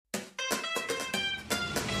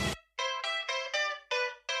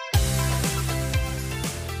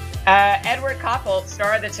Edward Koppel,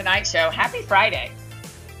 star of The Tonight Show. Happy Friday.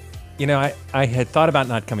 You know, I had thought about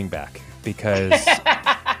not coming back because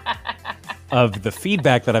of the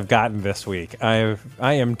feedback that I've gotten this week. I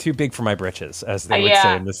am too big for my britches, as they would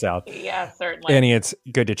say in the South. Yeah, certainly. Annie, it's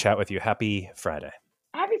good to chat with you. Happy Friday.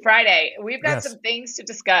 Happy Friday. We've got some things to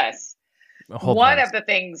discuss. One of the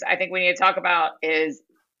things I think we need to talk about is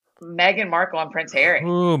Meghan Markle and Prince Harry.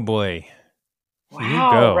 Oh, boy.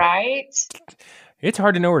 Wow, right? It's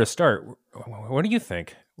hard to know where to start. What do you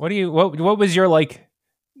think? What was your,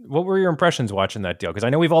 what were your impressions watching that deal? Because I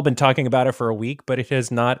know we've all been talking about it for a week, but it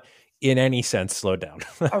has not in any sense slowed down.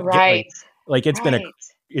 Right. It's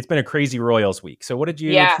been a crazy Royals week. So what did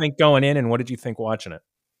you think going in, and what did you think watching it?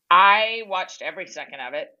 I watched every second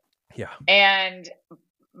of it. Yeah. And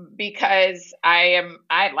because I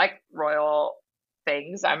like royal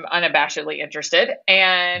things, I'm unabashedly interested.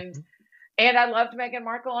 And I loved Meghan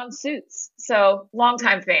Markle on Suits. So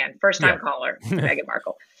longtime fan, first time caller, Meghan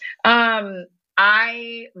Markle.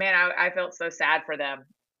 I felt so sad for them.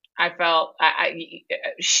 I felt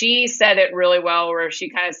she said it really well, where she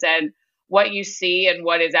kind of said, what you see and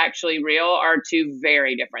what is actually real are two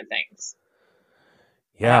very different things.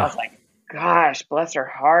 Yeah. And I was like, gosh, bless her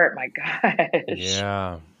heart. My gosh.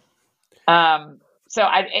 Yeah. So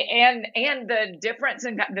and the difference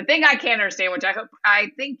in the thing I can't understand, which I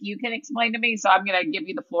think you can explain to me. So I'm going to give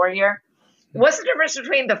you the floor here. What's the difference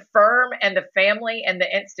between the firm and the family and the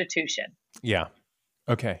institution? Yeah.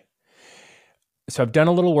 Okay. So I've done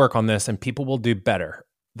a little work on this, and people will do better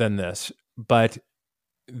than this, but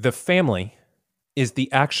the family is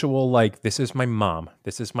the actual, this is my mom,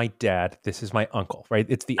 this is my dad, this is my uncle, right?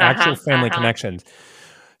 It's the actual family connections.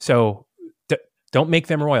 So don't make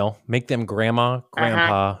them royal, make them grandma,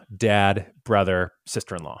 grandpa, dad, brother,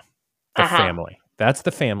 sister-in-law, the family. That's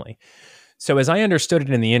the family. So as I understood it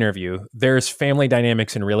in the interview, there's family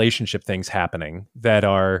dynamics and relationship things happening that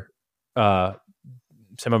are,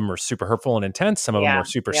 some of them are super hurtful and intense. Some of them are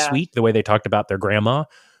super sweet, the way they talked about their grandma.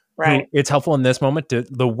 Right. It's helpful in this moment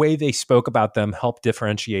the way they spoke about them helped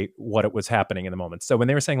differentiate what it was happening in the moment. So when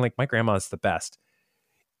they were saying, my grandma is the best,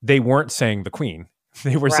 they weren't saying the queen.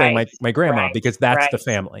 They were saying my grandma, because that's the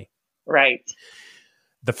family. Right.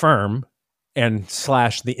 The firm and /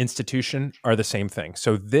 the institution are the same thing.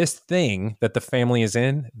 So this thing that the family is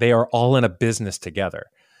in, they are all in a business together.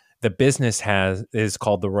 The business is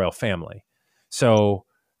called the royal family. So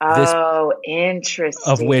interesting.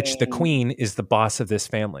 Of which the queen is the boss of this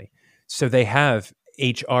family. So they have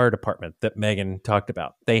HR department that Meghan talked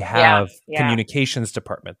about. They have communications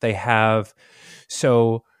department. They have,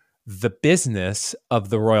 so the business of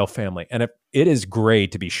the royal family. And it is gray,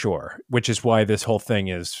 to be sure, which is why this whole thing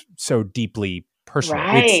is so deeply personal.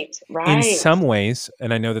 Right. In some ways,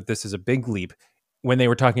 and I know that this is a big leap, when they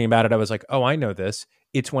were talking about it, I was like, oh, I know this.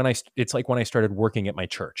 It's like when I started working at my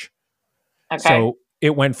church. Okay. So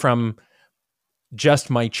it went from just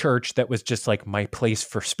my church that was just like my place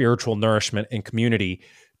for spiritual nourishment and community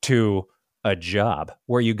to a job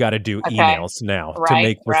where you got to do emails now to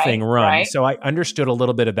make the thing run. Right. So I understood a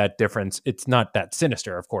little bit of that difference. It's not that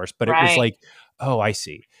sinister, of course, but it was like, oh, I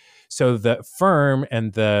see. So the firm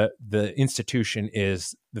and the institution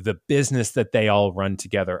is the business that they all run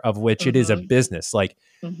together, of which it is a business.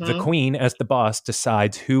 The queen, as the boss,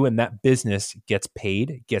 decides who in that business gets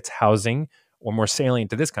paid, gets housing, or more salient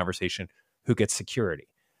to this conversation, who gets security.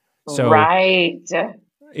 So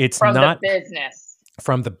it's from not the business.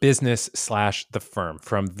 From the business / the firm,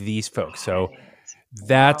 from these folks. So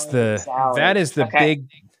that is the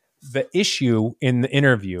the issue in the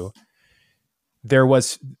interview.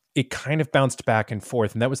 It kind of bounced back and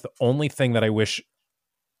forth. And that was the only thing that I wish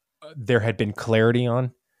there had been clarity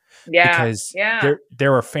on. Because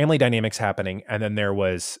there were family dynamics happening, and then there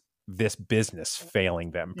was this business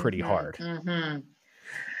failing them pretty hard.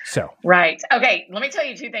 So. Right. Okay. Let me tell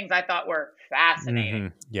you two things I thought were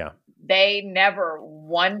fascinating. Yeah. They never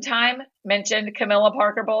one time mentioned Camilla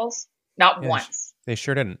Parker Bowles. Not once. They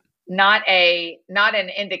sure didn't. Not an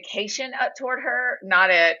indication toward her. Not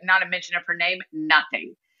a mention of her name.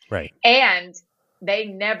 Nothing. Right. And they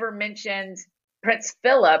never mentioned Prince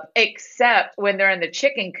Philip except when they're in the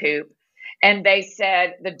chicken coop, and they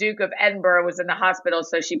said the Duke of Edinburgh was in the hospital,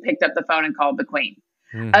 so she picked up the phone and called the Queen.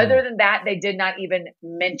 Other than that, they did not even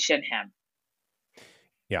mention him.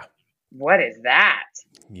 Yeah. What is that?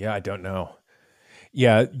 Yeah, I don't know.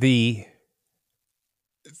 Yeah,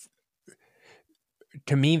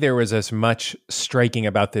 to me, there was as much striking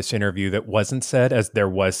about this interview that wasn't said as there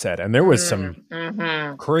was said. And there was some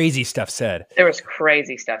crazy stuff said. There was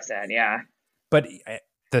crazy stuff said, yeah. But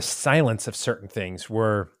the silence of certain things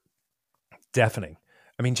were deafening.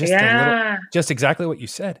 I mean, just exactly what you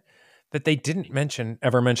said. that they didn't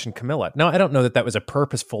ever mention Camilla. Now, I don't know that that was a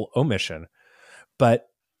purposeful omission, but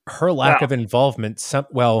her lack Well, of involvement,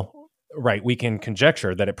 right, we can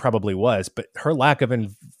conjecture that it probably was, but her lack of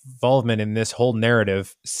involvement in this whole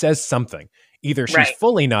narrative says something. Either she's right.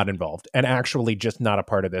 fully not involved and actually just not a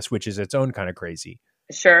part of this, which is its own kind of crazy,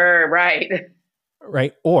 Sure, right.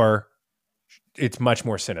 right? Or it's much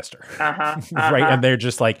more sinister, Uh-huh. right? Uh-huh. And they're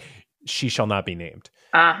just like, she shall not be named.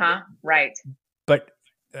 Uh-huh. Right. But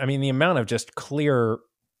I mean, the amount of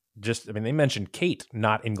they mentioned Kate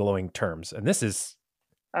not in glowing terms. And this is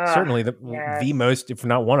certainly Yes. the most, if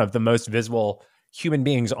not one of the most visible human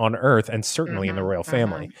beings on earth, and certainly in the royal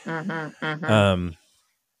family.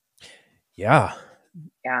 Yeah.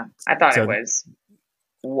 Yeah. I thought So it was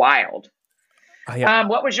wild.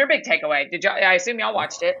 What was your big takeaway? I assume y'all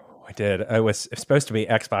watched it. I did. I was supposed to be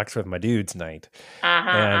Xbox with my dudes night. Uh-huh.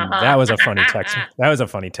 And Uh-huh. that was a funny text. That was a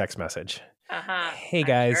funny text message. Uh-huh. Hey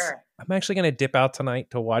guys, Sure. I'm actually going to dip out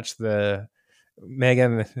tonight to watch the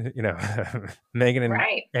Meghan and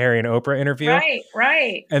Right. Harry and Oprah interview. Right.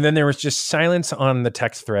 Right. And then there was just silence on the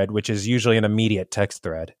text thread, which is usually an immediate text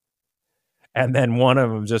thread. And then one of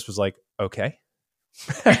them just was like, okay.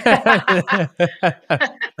 I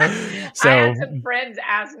had some friends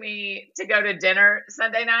ask me to go to dinner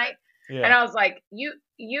Sunday night. Yeah. And I was like, you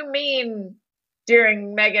mean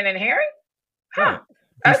during Meghan and Harry? Huh.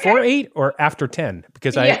 Yeah. Before Okay. 8 or after 10?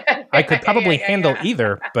 Because I could probably handle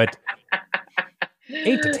either, but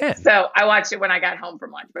 8 to 10. So I watched it when I got home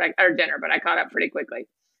from lunch, or dinner, but I caught up pretty quickly.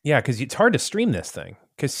 Yeah, because it's hard to stream this thing.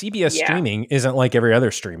 Because CBS streaming isn't like every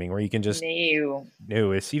other streaming where you can just... No,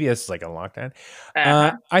 CBS is like a lockdown.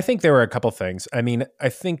 I think there were a couple things. I mean, I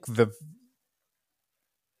think the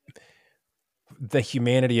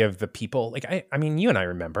humanity of the people, like, I mean, you and I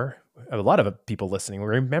remember, a lot of people listening, we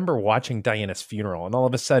remember watching Diana's funeral, and all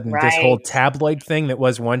of a sudden this whole tabloid thing that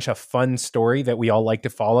was once a fun story that we all like to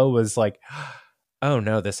follow was like, oh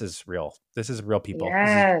no, this is real. This is real people.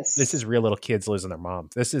 Yes. This is real little kids losing their mom.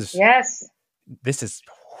 This is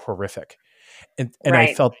horrific. And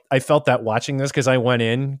I felt that watching this, because I went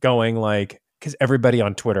in going like, because everybody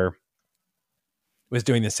on Twitter was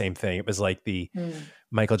doing the same thing. It was like the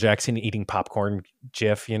Michael Jackson eating popcorn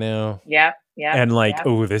gif, Yep. And like,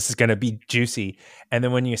 oh, this is going to be juicy. And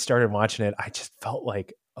then when you started watching it, I just felt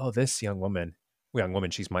like, oh, this young woman,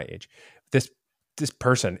 she's my age. This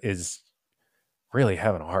person is really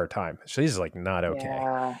having a hard time. She's like not okay.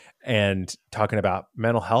 Yeah. And talking about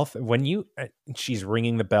mental health, when she's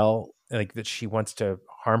ringing the bell, like that she wants to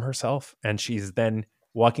harm herself, and she's then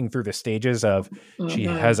walking through the stages of she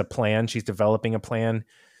has a plan, she's developing a plan.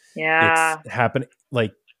 Yeah. It's happening.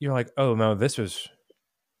 Like, you're like, oh no, this was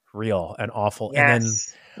real and awful. And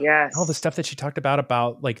then all the stuff that she talked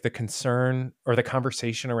about like the concern or the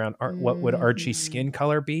conversation around what would Archie's skin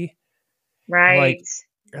color be? Right.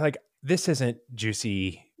 You're like, this isn't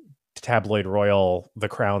juicy tabloid royal, the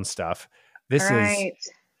crown stuff. This is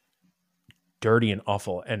dirty and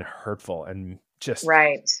awful and hurtful and just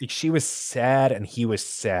she was sad and he was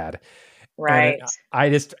sad. Right.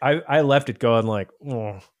 And I left it going like,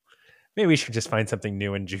 oh, maybe we should just find something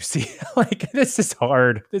new and juicy. Like, this is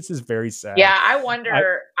hard. This is very sad. Yeah. I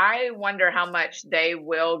wonder how much they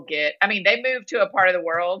will get. I mean, they moved to a part of the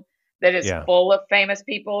world that is full of famous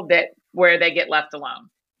people where they get left alone.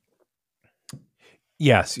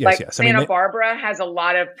 Yes. Santa Barbara has a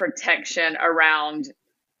lot of protection around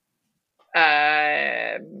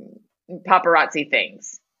paparazzi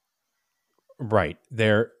things. Right.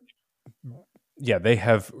 They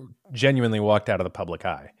have genuinely walked out of the public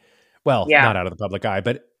eye. Well, not out of the public eye,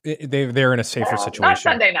 but they're in a safer situation. Not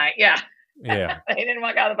Sunday night. Yeah. Yeah. They didn't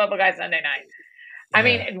walk out of the public eye Sunday night. Yeah. I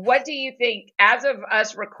mean, what do you think, as of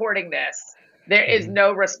us recording this, there is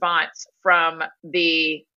no response from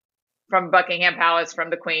Buckingham Palace, from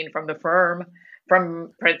the Queen, from the firm,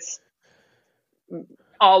 from Prince,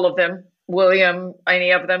 all of them, William,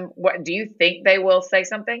 any of them? What do you think they will say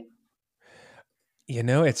something?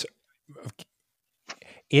 It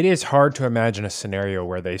is hard to imagine a scenario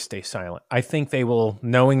where they stay silent. I think they will,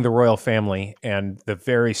 knowing the royal family and the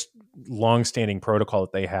very long-standing protocol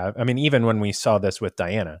that they have. I mean, even when we saw this with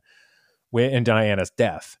Diana, in Diana's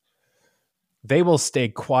death, they will stay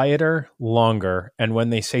quieter longer, and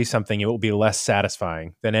when they say something, it will be less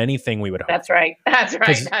satisfying than anything we would hope. That's right. That's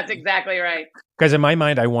exactly right. Because in my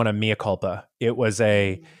mind, I want a mea culpa. It was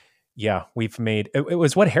we've made, it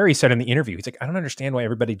was what Harry said in the interview. He's like, I don't understand why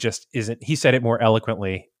everybody just isn't, he said it more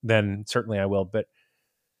eloquently than certainly I will, but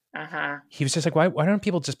he was just like, why don't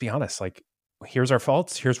people just be honest? Like, here's our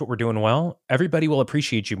faults. Here's what we're doing well. Everybody will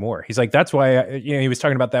appreciate you more. He's like, that's why, he was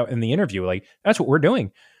talking about that in the interview. Like, that's what we're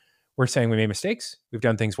doing. We're saying we made mistakes. We've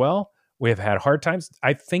done things well. We have had hard times.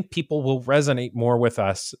 I think people will resonate more with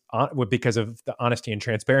us because of the honesty and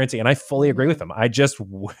transparency. And I fully agree with them.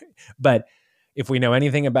 But if we know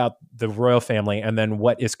anything about the royal family and then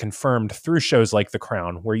what is confirmed through shows like The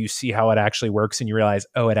Crown, where you see how it actually works and you realize,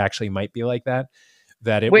 oh, it actually might be like that,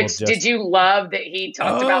 that it will Which just. did you love that he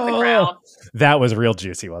talked about The Crown? That was real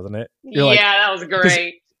juicy, wasn't it? You're Yeah, that was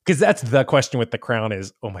great. Because that's the question with The Crown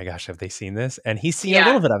is, oh my gosh, have they seen this? And he's seen a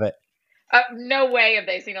little bit of it. No way have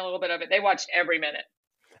they seen a little bit of it. They watched every minute.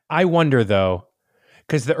 I wonder, though,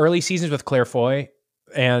 because the early seasons with Claire Foy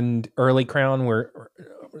and early Crown were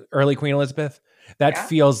early Queen Elizabeth, that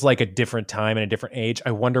feels like a different time and a different age.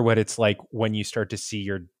 I wonder what it's like when you start to see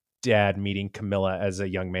your dad meeting Camilla as a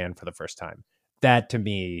young man for the first time. That, to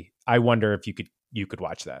me, I wonder if you could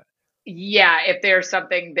watch that. Yeah, if there's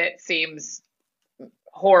something that seems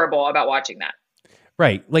horrible about watching that.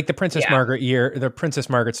 Right. Like the Princess Margaret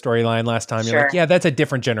storyline last time. You're like, yeah, that's a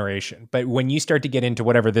different generation. But when you start to get into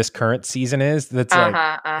whatever this current season is, that's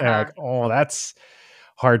like, oh, that's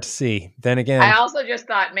hard to see. Then again, I also just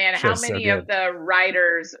thought, man, how many of the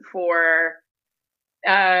writers for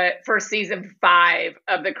season 5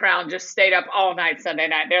 of The Crown just stayed up all night Sunday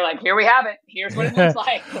night? They're like, here we have it. Here's what it looks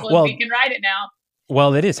like. Well, we can write it now.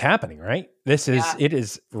 Well, it is happening, right? It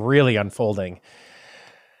is really unfolding.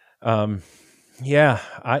 It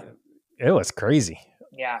was crazy.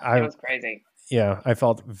 Yeah, it was crazy. Yeah, I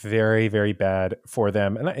felt very, very bad for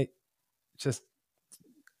them. And it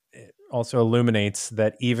also illuminates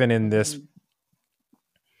that even in this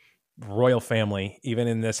royal family, even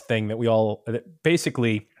in this thing that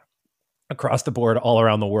basically across the board, all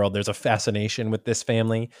around the world, there's a fascination with this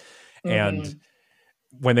family. And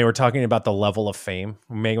when they were talking about the level of fame,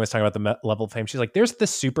 Meghan was talking about the level of fame. She's like, there's the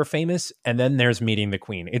super famous and then there's meeting the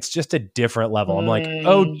queen. It's just a different level. I'm like,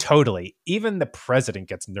 oh, totally. Even the president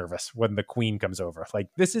gets nervous when the queen comes over. Like,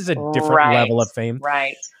 this is a different level of fame.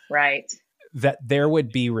 Right. That there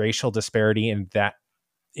would be racial disparity in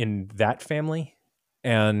that family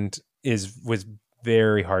and was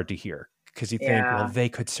very hard to hear because you think, well, they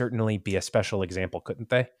could certainly be a special example, couldn't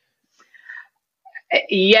they?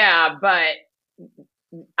 Yeah, but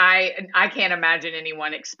I can't imagine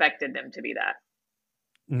anyone expected them to be that.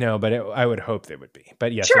 No, but I would hope they would be.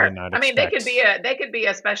 But yes, sure. I would not expect. They could be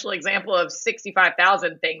a special example of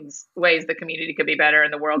 65,000 ways the community could be better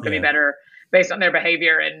and the world could be better based on their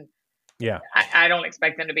behavior. And I don't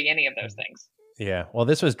expect them to be any of those things. Yeah. Well,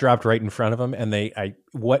 this was dropped right in front of them, and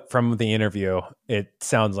from the interview, it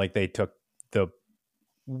sounds like they took the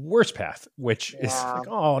worst path, which is like,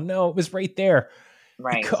 oh no, it was right there.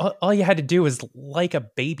 Right. All you had to do was like a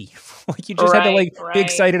baby. Like you just had to be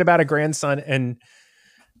excited about a grandson and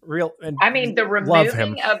the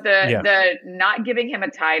removing of the not giving him a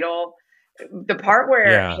title, the part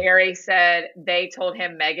where Harry said they told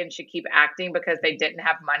him Meghan should keep acting because they didn't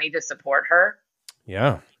have money to support her.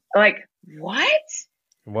 Yeah. Like, what?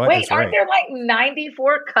 Wait, aren't there like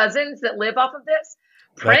 94 cousins that live off of this?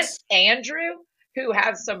 Prince Andrew, who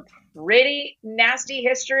has some pretty nasty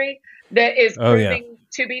history that is proving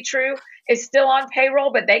to be true, is still on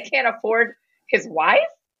payroll, but they can't afford his wife.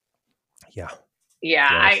 Yeah.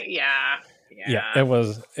 Yeah. It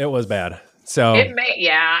was bad. So it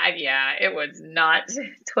was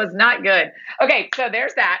not good. Okay, so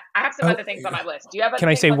there's that. I have some other things on my list. Do you have? Can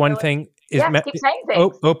I say one thing? Keep saying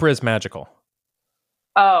things. Oprah is magical.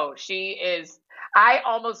 Oh, she is. I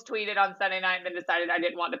almost tweeted on Sunday night and then decided I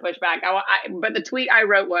didn't want to push back. But the tweet I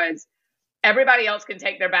wrote was, everybody else can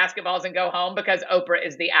take their basketballs and go home because Oprah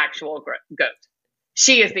is the actual GOAT.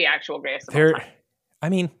 She is the actual greatest of all time. I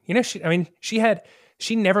mean,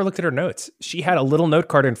 she never looked at her notes. She had a little note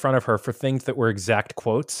card in front of her for things that were exact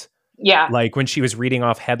quotes. Yeah. Like when she was reading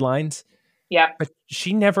off headlines. Yeah. But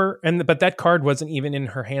she never, but that card wasn't even in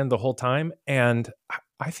her hand the whole time. And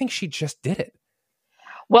I think she just did it.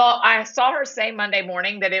 Well, I saw her say Monday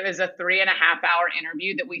morning that it was a 3.5-hour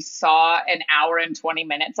interview that we saw an hour and 20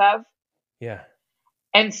 minutes of. Yeah.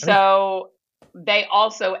 And so they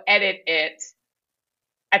also edit it.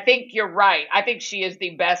 I think you're right. I think she is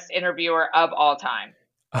the best interviewer of all time.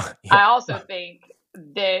 I also think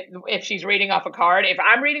that if she's reading off a card, if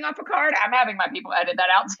I'm reading off a card, I'm having my people edit that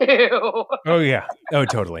out too. Oh, yeah. Oh,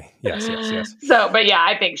 totally. Yes. So, but yeah,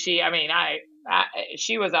 I think she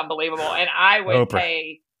was unbelievable. And I would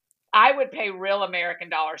pay real American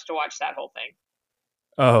dollars to watch that whole thing.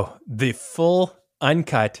 Oh, the full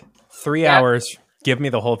uncut 3 hours. Give me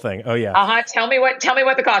the whole thing. Oh yeah. Tell me what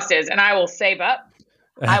the cost is and I will save up.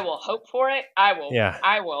 I will hope for it. I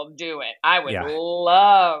will do it. I would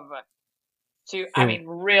love to,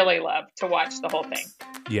 really love to watch the whole thing.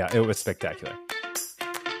 Yeah, it was spectacular.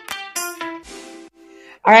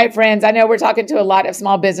 All right, friends, I know we're talking to a lot of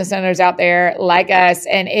small business owners out there like us.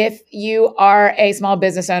 And if you are a small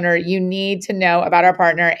business owner, you need to know about our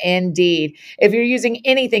partner, Indeed. If you're using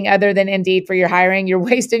anything other than Indeed for your hiring, you're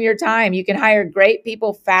wasting your time. You can hire great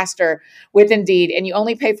people faster with Indeed, and you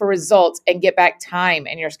only pay for results and get back time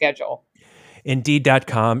in your schedule.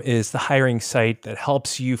 Indeed.com is the hiring site that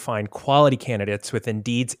helps you find quality candidates with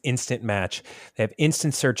Indeed's Instant Match. They have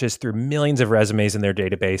instant searches through millions of resumes in their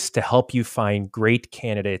database to help you find great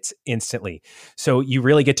candidates instantly. So you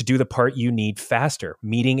really get to do the part you need faster,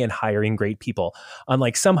 meeting and hiring great people.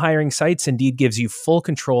 Unlike some hiring sites, Indeed gives you full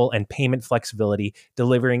control and payment flexibility,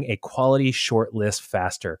 delivering a quality short list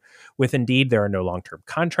faster. With Indeed, there are no long-term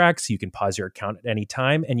contracts. You can pause your account at any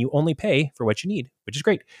time, and you only pay for what you need, which is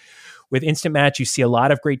great. With Instant Match, you see a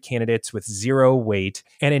lot of great candidates with zero wait,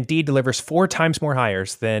 and Indeed delivers 4 times more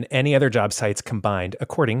hires than any other job sites combined,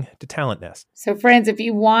 according to Talent Nest. So, friends, if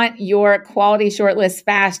you want your quality shortlist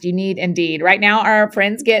fast, you need Indeed. Right now, our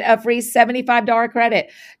friends get a free $75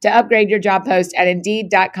 credit to upgrade your job post at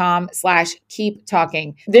Indeed.com/keep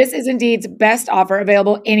talking. This is Indeed's best offer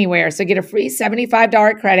available anywhere. So get a free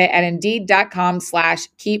 $75 credit at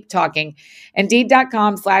Indeed.com/keep talking.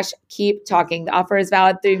 Indeed.com/keep talking. The offer is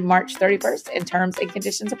valid through March 31st, and terms and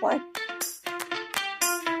conditions apply.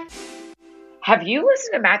 Have you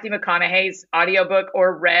listened to Matthew McConaughey's audiobook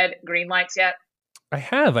or read Green Lights yet? I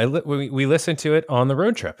have. We listened to it on the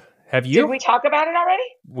road trip. Have you? Did we talk about it already?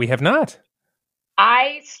 We have not.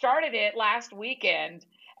 I started it last weekend,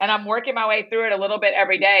 and I'm working my way through it a little bit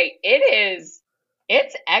every day.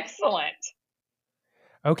 It's excellent.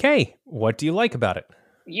 Okay. What do you like about it?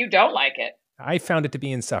 You don't like it. I found it to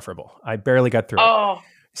be insufferable. I barely got through it. Oh,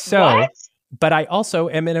 So, what? But I also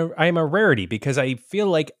am I'm a rarity because I feel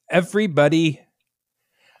like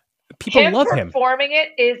people love him. Performing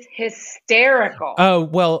it is hysterical. Oh,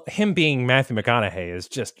 well, him being Matthew McConaughey is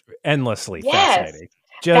just endlessly fascinating.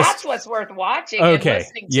 That's what's worth watching and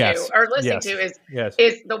listening to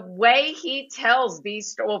is the way he tells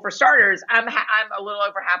these. Well, for starters, I'm a little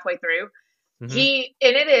over halfway through. Mm-hmm.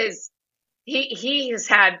 He has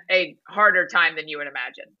had a harder time than you would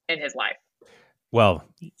imagine in his life. Well,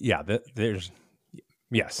 yeah,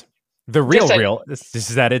 yes. The real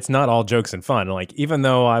is that it's not all jokes and fun. Like, even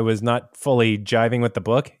though I was not fully jiving with the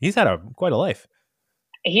book, he's had quite a life.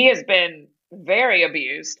 He has been very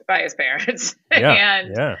abused by his parents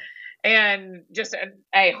and just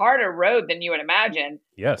a harder road than you would imagine.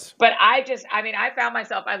 Yes. But I found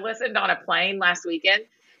myself, I listened on a plane last weekend,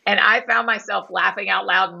 and I found myself laughing out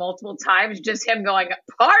loud multiple times, just him going,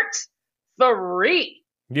 part 3.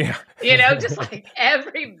 Yeah. Just like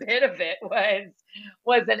every bit of it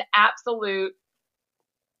was an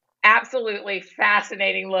absolutely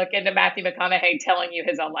fascinating look into Matthew McConaughey telling you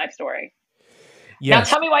his own life story. Yes. Now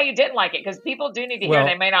tell me why you didn't like it, because people do need to hear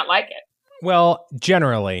they may not like it. Well,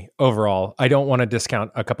 generally, overall, I don't want to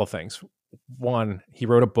discount a couple things. One, he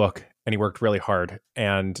wrote a book and he worked really hard,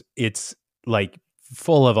 and it's like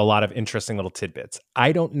full of a lot of interesting little tidbits.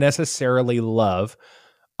 I don't necessarily love,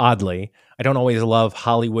 oddly, I don't always love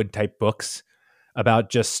Hollywood type books about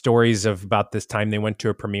just stories about this time they went to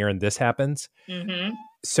a premiere and this happens. Mm-hmm.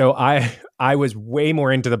 So I was way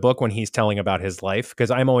more into the book when he's telling about his life, because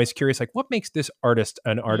I'm always curious, like, what makes this artist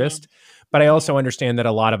an artist? Mm-hmm. But I also understand that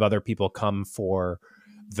a lot of other people come for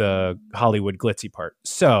the Hollywood glitzy part.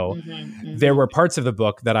 So there were parts of the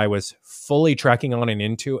book that I was fully tracking on and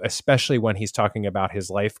into, especially when he's talking about his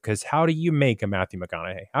life. Because how do you make a Matthew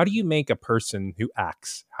McConaughey? How do you make a person who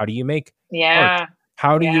acts? How do you make art?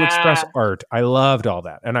 How do you express art? I loved all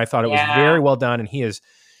that. And I thought it was very well done. And he is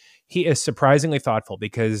surprisingly thoughtful,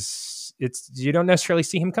 because you don't necessarily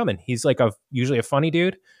see him coming. He's like usually a funny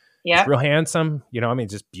dude. Yeah. He's real handsome,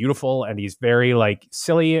 just beautiful. And he's very like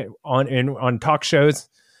silly on talk shows.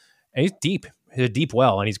 And he's deep. He's a deep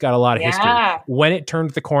well, and he's got a lot of history. When it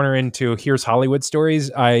turned the corner into here's Hollywood stories,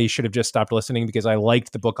 I should have just stopped listening, because I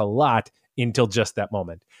liked the book a lot until just that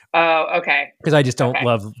moment. Oh, okay. Because I just don't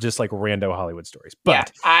love just like rando Hollywood stories.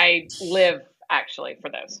 But I live actually for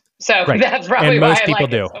those. So that's probably why I like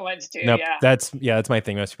it so much too. Nope. That's my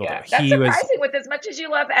thing. Most people do. That's surprising with as much as you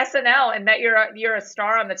love SNL and that you're a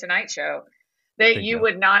star on the Tonight Show, that you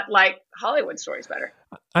would not like Hollywood stories better.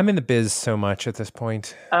 I'm in the biz so much at this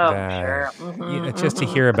point. Oh, sure. Mm-hmm, just to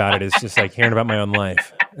hear about it is just like hearing about my own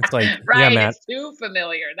life. It's like, Matt. It's too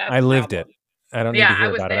familiar. That's I lived it. I don't need to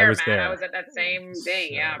hear about it. I was there. I was at that same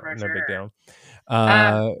thing. For sure. No big deal.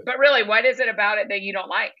 But really, what is it about it that you don't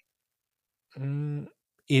like?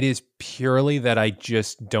 It is purely that I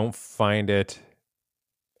just don't find it.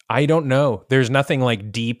 I don't know. There's nothing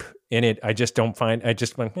like deep in it. I just don't find. I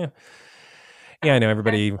just went. Yeah, I know Okay.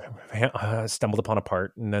 everybody stumbled upon a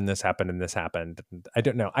part, and then this happened, and this happened. And I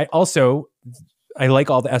don't know. I like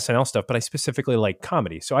all the SNL stuff, but I specifically like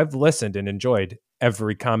comedy. So I've listened and enjoyed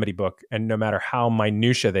every comedy book, and no matter how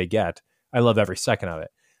minutia they get, I love every second of it.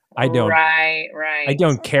 I don't Right, I right.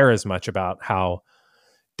 don't care as much about how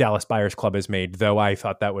Dallas Buyers Club is made, though I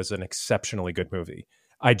thought that was an exceptionally good movie.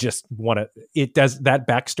 I just want to, it does, that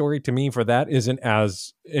backstory to me for that isn't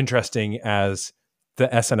as interesting as the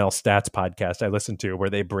SNL Stats podcast I listen to, where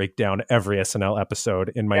they break down every SNL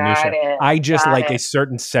episode in Got minutia. it. I just Got like a it.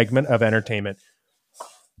 certain segment of entertainment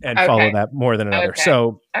and follow Okay. that more than another. Okay.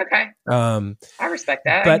 So, Okay. um, I respect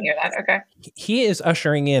that. I can but hear that. Okay. he is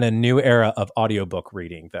ushering in a new era of audiobook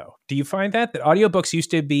reading, though. Do you find that audiobooks used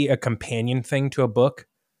to be a companion thing to a book?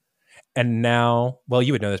 And now, well,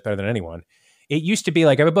 you would know this better than anyone. It used to be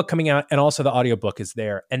like I have a book coming out and also the audiobook is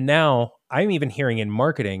there. And now I'm even hearing in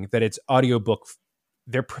marketing that it's audiobook.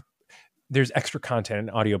 There's extra content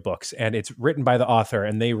in audiobooks and it's written by the author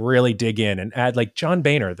and they really dig in and add, like John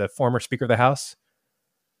Boehner, the former Speaker of the House.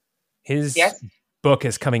 His Yes. book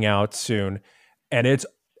is coming out soon and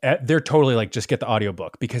they're totally like, just get the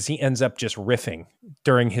audiobook, because he ends up just riffing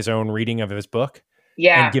during his own reading of his book and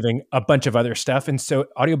Yeah. giving a bunch of other stuff. And so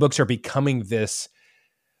audiobooks are becoming this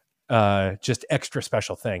just extra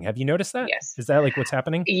special thing. Have you noticed that? Yes. Is that like what's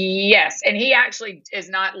happening? Yes. And he actually is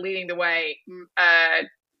not leading the way.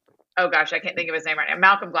 Oh gosh, I can't think of his name right now.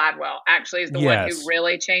 Malcolm Gladwell actually is the one who Yes.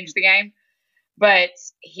 really changed the game. But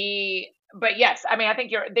yes, I mean, I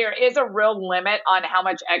think there is a real limit on how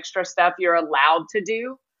much extra stuff you're allowed to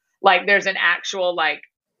do. Like there's an actual like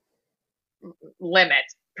limit,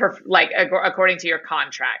 according to your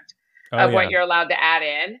contract Oh, of yeah. what you're allowed to add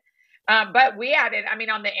in. But we added, I mean,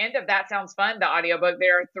 on the end of That Sounds Fun, the audiobook,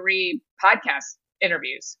 there are 3 podcast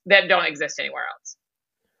interviews that don't exist anywhere else.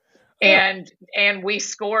 Oh. And we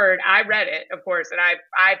scored, I read it, of course, and I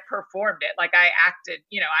performed it. Like I acted,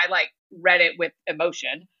 I like read it with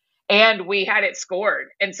emotion, and we had it scored.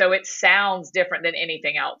 And so it sounds different than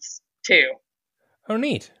anything else too. Oh,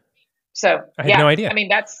 neat. So I had yeah, no idea. I mean,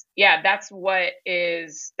 that's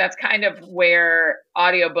kind of where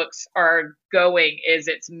audiobooks are going, is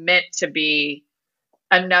it's meant to be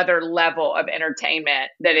another level of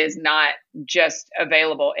entertainment that is not just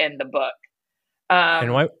available in the book.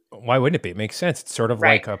 And why wouldn't it be? It makes sense. It's sort of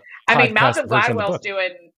Right. like a I mean, podcast Malcolm version of the Gladwell's book.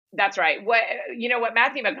 doing, that's right. What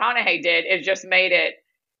Matthew McConaughey did is just made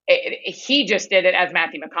he just did it as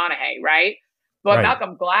Matthew McConaughey, right? What Right.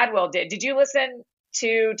 Malcolm Gladwell did you listen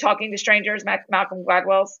to Talking to Strangers, Malcolm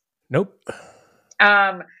Gladwell's? Nope.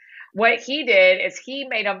 What he did is he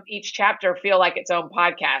made each chapter feel like its own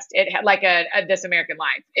podcast. It had like a This American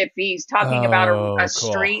Life. If he's talking about a Oh, cool.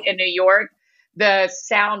 street in New York, the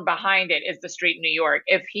sound behind it is the street in New York.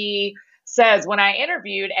 If he says, when I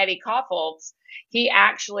interviewed Eddie Kaufholz, he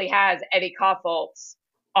actually has Eddie Kaufholz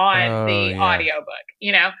on Oh, the yeah.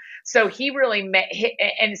 audiobook, so he really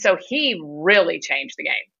he really changed the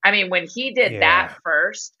game. I mean, when he did that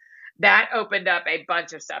first, that opened up a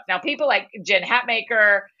bunch of stuff. Now, people like Jen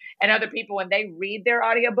Hatmaker and other people, when they read their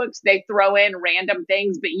audiobooks, they throw in random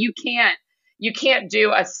things, but you can't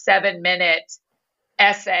do a 7-minute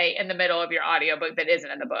essay in the middle of your audiobook that isn't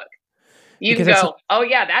in the book. You Because can go, oh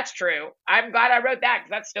yeah, that's true. I'm glad I wrote that because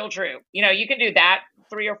that's still true. You can do that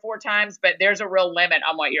 3 or 4 times, but there's a real limit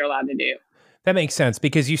on what you're allowed to do. that makes sense,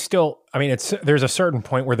 because there's a certain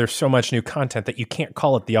point where there's so much new content that you can't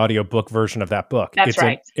call it the audiobook version of that book. That's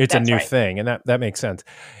right. It's That's a new right. thing, and that makes sense.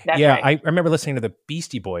 That's Yeah, right. I remember listening to the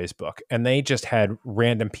Beastie Boys book, and they just had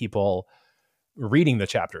random people reading the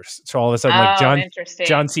chapters. So all of a sudden, like Interesting.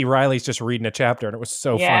 John C. Reilly's just reading a chapter, and it was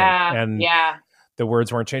so funny. And the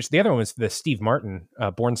words weren't changed. The other one was the Steve Martin,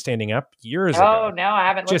 Born Standing Up, years ago. Oh no, I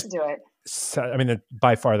haven't listened to it.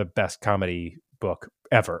 By far the best comedy book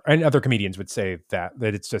ever. And other comedians would say that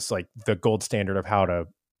it's just like the gold standard of how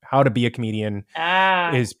to be a comedian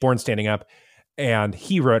is Born Standing Up. And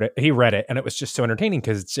he read it, and it was just so entertaining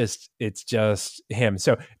because it's just him.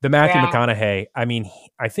 So the Matthew McConaughey, I mean,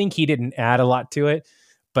 I think he didn't add a lot to it,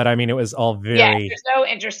 but I mean, it was all very. Yeah, there's no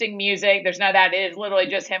interesting music. There's no that. It is literally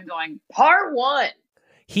just him going, part 1.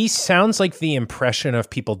 He sounds like the impression of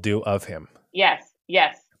people do of him. Yes.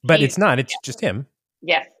 But it's not. It's just him.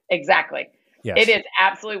 Yes, exactly. Yes. It is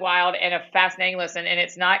absolutely wild and a fascinating listen, and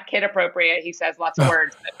it's not kid appropriate. He says lots of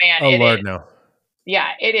words, but man, no. Yeah,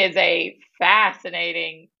 it is a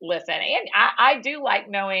fascinating listen. And I do like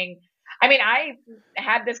knowing, I mean, I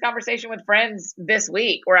had this conversation with friends this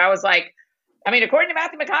week where I was like, I mean, according to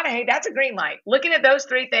Matthew McConaughey, that's a green light. Looking at those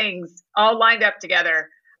 3 things all lined up together,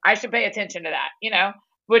 I should pay attention to that,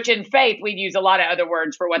 which in faith, we'd use a lot of other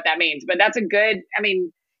words for what that means. But that's a good, I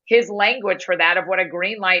mean, his language for that of what a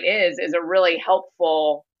green light is a really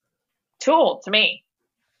helpful tool to me.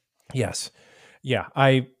 Yes. Yeah.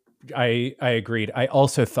 I agreed. I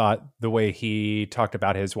also thought the way he talked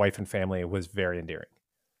about his wife and family was very endearing.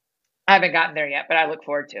 I haven't gotten there yet, but I look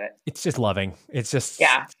forward to it. It's just loving. It's just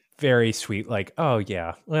Yeah. very sweet. Like, oh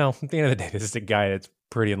yeah. Well, at the end of the day, this is a guy that's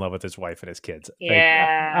pretty in love with his wife and his kids. Like,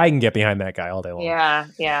 Yeah. I can get behind that guy all day long. Yeah.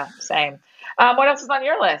 Yeah. Same. What else is on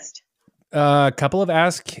your list? A couple of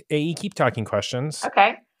Ask AE Keep Talking questions.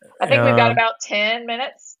 Okay. I think we've got about 10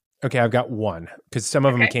 minutes. Okay, I've got one because some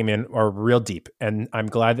of them came in are real deep, and I'm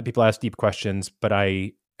glad that people ask deep questions. But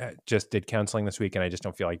I just did counseling this week, and I just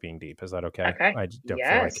don't feel like being deep. Is that okay? Okay. I just don't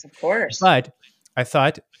yes, feel like it. Of course. But I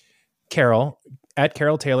thought Carol at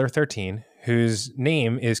Carol Taylor 13, whose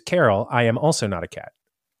name is Carol. I am also not a cat.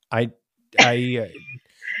 I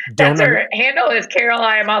That's her handle is Carol.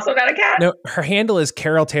 I am also not a cat. No, her handle is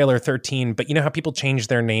Carol Taylor 13. But you know how people change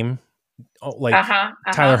their name? Like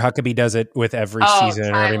Tyler Huckabee does it with every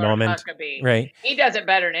season or every moment. Huckabee. Right. He does it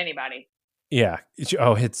better than anybody. Yeah.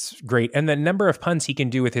 It's great. And the number of puns he can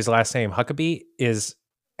do with his last name, Huckabee, is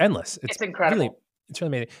endless. It's incredible. It's really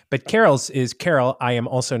amazing. But Carol's is Carol, I am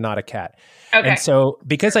also not a cat. Okay. And so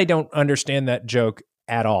because I don't understand that joke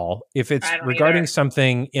at all, if it's regarding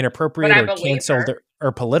something inappropriate or canceled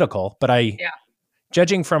or political, but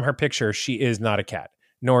judging from her picture, she is not a cat,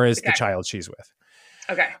 nor is the child she's with.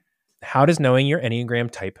 Okay. How does knowing your Enneagram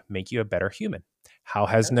type make you a better human? How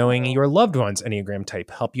has knowing your loved one's Enneagram type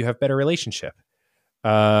help you have better relationship?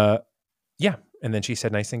 Yeah. And then she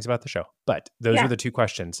said nice things about the show. But those are the two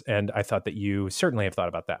questions. And I thought that you certainly have thought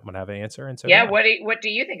about that. I'm going to have an answer. And so what do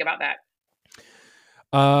you think about that?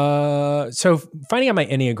 So finding out my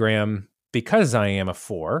Enneagram, because I am a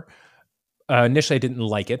 4, initially I didn't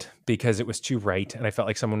like it because it was too right. And I felt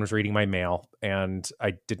like someone was reading my mail and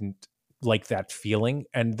I didn't like that feeling.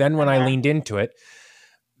 And then when I leaned into it,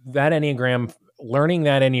 that Enneagram, learning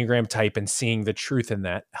that Enneagram type and seeing the truth in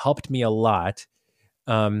that helped me a lot.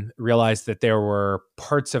 Realized that there were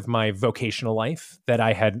parts of my vocational life that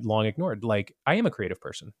I had long ignored. Like, I am a creative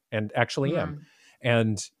person and actually am.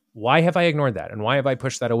 And why have I ignored that? And why have I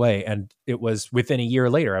pushed that away? And it was within a year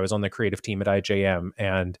later, I was on the creative team at IJM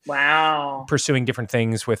and pursuing different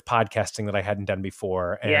things with podcasting that I hadn't done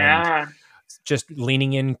before. And just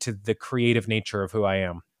leaning into the creative nature of who I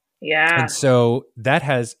am. Yeah. And so that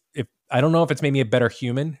has, I don't know if it's made me a better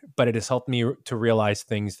human, but it has helped me to realize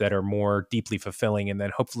things that are more deeply fulfilling. And then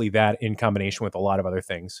hopefully that in combination with a lot of other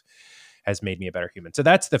things has made me a better human. So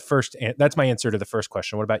that's that's my answer to the first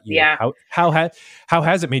question. What about you? Yeah. How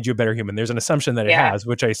has it made you a better human? There's an assumption that it has,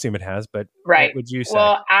 which I assume it has, but what would you say?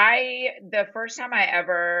 Well, the first time I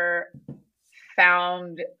ever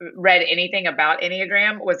read anything about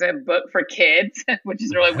Enneagram was a book for kids, which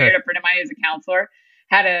is really weird. A friend of mine who's a counselor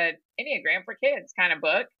had an Enneagram for kids kind of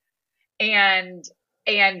book. And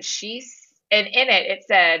in it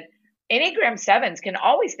said, Enneagram 7s can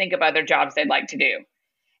always think of other jobs they'd like to do.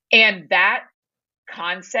 And that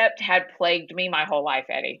concept had plagued me my whole life,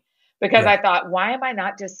 Eddie, because I thought, why am I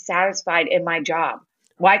not just satisfied in my job?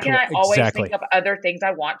 Why can't I always think of other things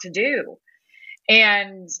I want to do?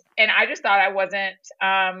 And I just thought I wasn't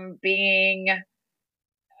being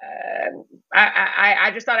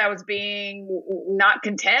I just thought I was being not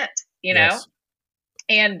content, you know?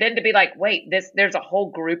 And then to be like, wait, there's a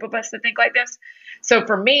whole group of us that think like this. So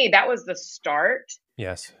for me, that was the start.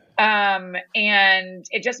 Yes. And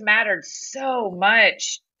it just mattered so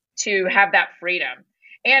much to have that freedom.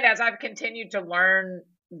 And as I've continued to learn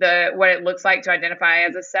what it looks like to identify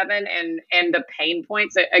as a 7 and the pain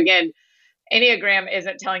points, again, Enneagram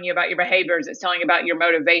isn't telling you about your behaviors. It's telling you about your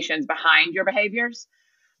motivations behind your behaviors.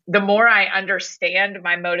 The more I understand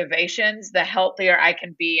my motivations, the healthier I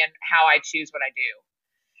can be in how I choose what I do.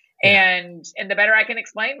 And the better I can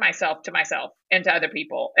explain myself to myself and to other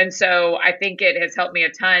people. And so I think it has helped me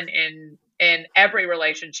a ton in every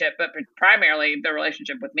relationship, but primarily the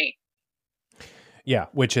relationship with me. Yeah,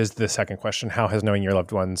 which is the second question. How has knowing your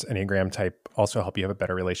loved one's Enneagram type also help you have a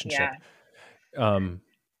better relationship? I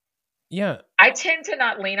tend to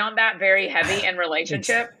not lean on that very heavy in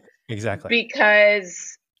relationship. Exactly.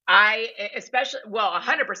 Because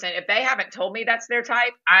 100%, if they haven't told me that's their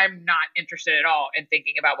type, I'm not interested at all in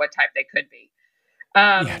thinking about what type they could be.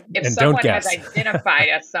 If someone has identified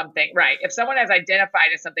as something, right. If someone has identified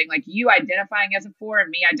as something like you identifying as a 4 and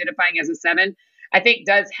me identifying as a 7, I think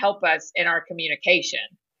does help us in our communication.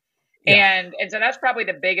 Yeah. And so that's probably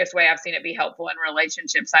the biggest way I've seen it be helpful in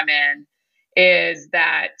relationships I'm in, is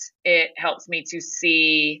that it helps me to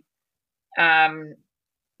see,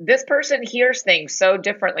 this person hears things so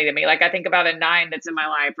differently than me. Like I think about a 9 that's in my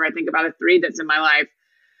life, or I think about a 3 that's in my life.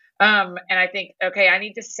 And I think, okay, I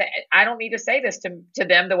don't need to say this to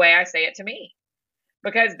them the way I say it to me,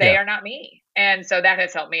 because they Yeah. are not me. And so that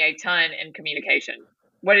has helped me a ton in communication.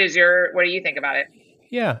 What do you think about it?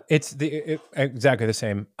 Yeah, it's exactly the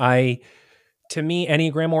same. To me,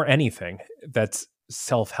 Enneagram or anything that's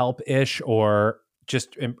self-help ish or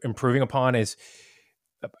just improving upon is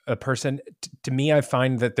a person. To me, I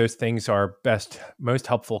find that those things are most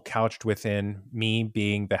helpful couched within me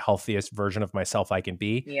being the healthiest version of myself I can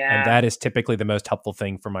be, and Yeah. that is typically the most helpful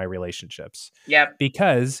thing for my relationships. Yep.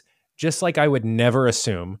 Because just like I would never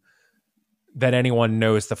assume that anyone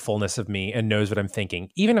knows the fullness of me and knows what I'm thinking,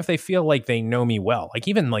 even if they feel like they know me well. Like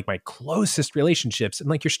even like my closest relationships, and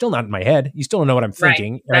like you're still not in my head. You still don't know what I'm Right.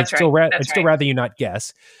 thinking. And That's right. I'd That's still right. rather you not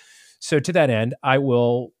guess. So to that end, I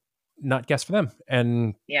will not guess for them.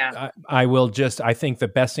 And Yeah. I will just, I think the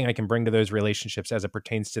best thing I can bring to those relationships as it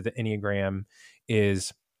pertains to the Enneagram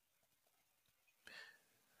is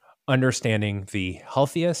understanding the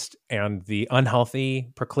healthiest and the unhealthy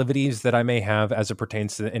proclivities that I may have as it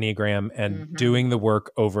pertains to the Enneagram, and Hmm. doing the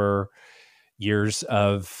work over years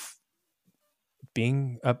of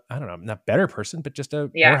being I don't know, not better person, but just a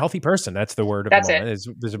more Yeah. healthy person. That's the word of the That's it. moment.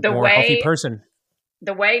 There's a The more healthy way person.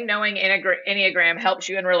 the way knowing Enneagram helps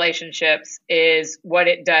you in relationships is what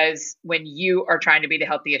it does when you are trying to be the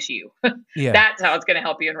healthiest you. Yeah. That's how it's going to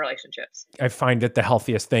help you in relationships. I find that the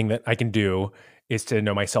healthiest thing that I can do is to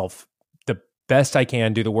know myself the best I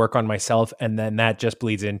can, do the work on myself, and then that just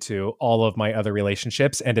bleeds into all of my other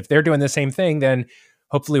relationships. And if they're doing the same thing, then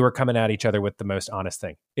hopefully we're coming at each other with the most honest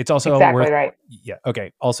thing. It's also Exactly worth right. Yeah,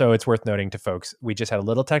 okay. Also, it's worth noting to folks, we just had a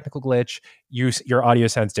little technical glitch. Your audio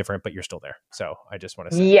sounds different, but you're still there. So I just want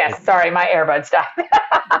to say Yes. Sorry, my earbuds died.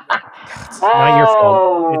 it's not your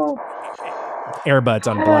fault. It's Oh.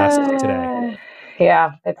 earbuds on blast today.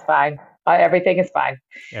 Yeah, it's fine. Everything is fine.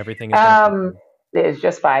 Everything has been Um, confirmed. it's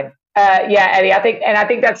just fine. Yeah, Eddie, I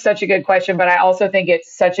think that's such a good question, but I also think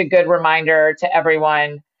it's such a good reminder to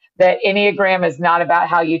everyone that Enneagram is not about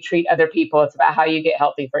how you treat other people. It's about how you get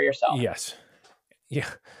healthy for yourself. Yes. Yeah.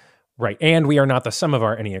 Right. And we are not the sum of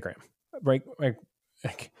our Enneagram. Right. Like,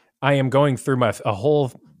 I am going through a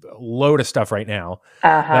whole load of stuff right now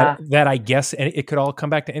Uh-huh. that I guess it could all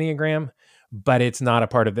come back to Enneagram, but it's not a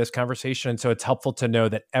part of this conversation. And so it's helpful to know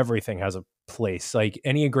that everything has a place. Like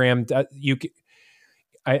Enneagram,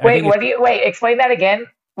 I Wait, think it's, wait, explain that again.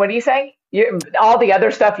 What are you saying? All the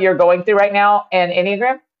other stuff you're going through right now and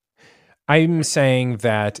Enneagram? I'm saying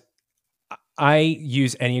that I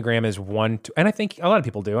use Enneagram as one, and I think a lot of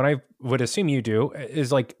people do, and I would assume you do,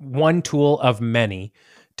 is like one tool of many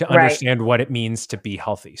to Right. understand what it means to be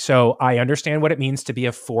healthy. So I understand what it means to be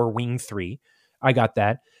a 4-wing 3. I got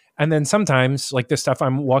that. And then sometimes, like this stuff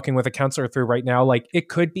I'm walking with a counselor through right now, like it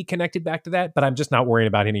could be connected back to that, but I'm just not worrying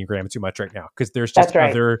about Enneagram too much right now because there's just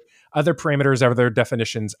That's right. other parameters, other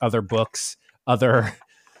definitions, other books, other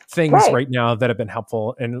things Right. right now that have been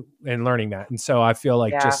helpful in learning that. And so I feel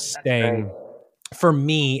like Yeah, just that's great. staying for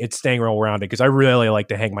me, it's staying real rounded because I really like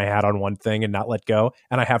to hang my hat on one thing and not let go.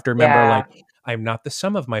 And I have to remember, Yeah. like, I'm not the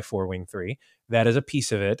sum of my 4-wing 3. That is a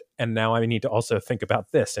piece of it. And now I need to also think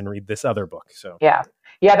about this and read this other book. So, Yeah.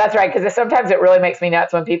 Yeah, that's right. Because sometimes it really makes me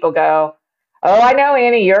nuts when people go, "Oh, I know,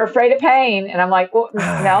 Annie, you're afraid of pain," and I'm like, "Well,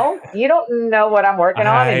 no, you don't know what I'm working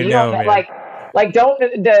on, and I you don't know, know, man. don't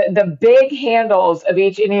the big handles of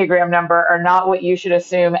each Enneagram number are not what you should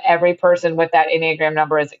assume every person with that Enneagram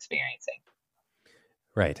number is experiencing."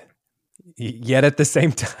 Right. Yet at the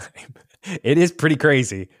same time, it is pretty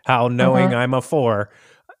crazy how knowing Hmm. I'm a 4,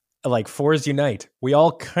 like 4s unite. We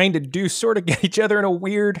all kind of do sort of get each other in a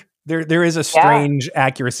weird, there is a Yeah. strange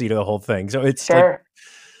accuracy to the whole thing. So it's like, Sure.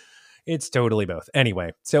 it's totally both.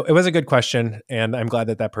 Anyway, so it was a good question, and I'm glad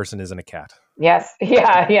that that person isn't a cat. Yes.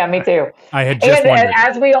 Yeah. Yeah. Me I, too. I had just And wondered.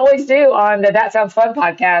 as we always do on the That Sounds Fun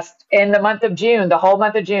podcast, in the month of June, the whole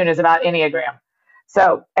month of June is about Enneagram.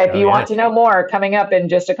 So if Oh you want yes. to know more, coming up in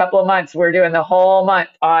just a couple of months, we're doing the whole month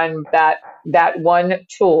on that one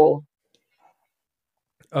tool.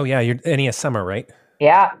 Oh yeah, you're Enneagram Summer, right?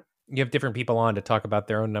 Yeah. You have different people on to talk about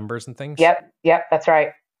their own numbers and things. Yep. Yep. That's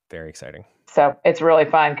right. Very exciting. So it's really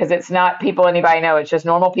fun because it's not people anybody know. It's just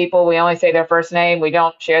normal people. We only say their first name. We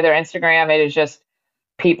don't share their Instagram. It is just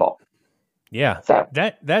people. Yeah, So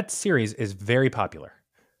that series is very popular.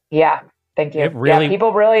 yeah. Thank It you. Yeah, really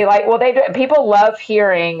people really like. Well, they do. People love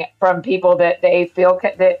hearing from people that they feel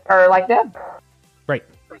that are like them. right,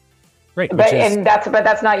 right. Which is But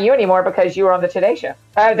that's not you anymore because you were on the Today Show,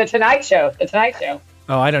 the Tonight Show, the Tonight Show.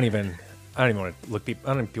 oh, I don't even want to look people.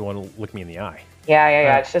 I don't even want to look me in the eye. Yeah, yeah,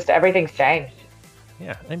 yeah. It's just everything's changed.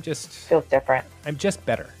 Yeah, Feels different. I'm just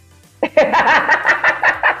better.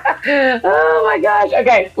 Oh my gosh.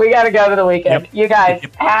 Okay, we got to go to the weekend. Yep. You guys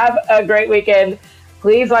have a great weekend.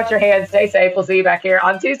 Please wash your hands. Stay safe. We'll see you back here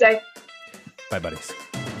on Tuesday. Bye, buddies.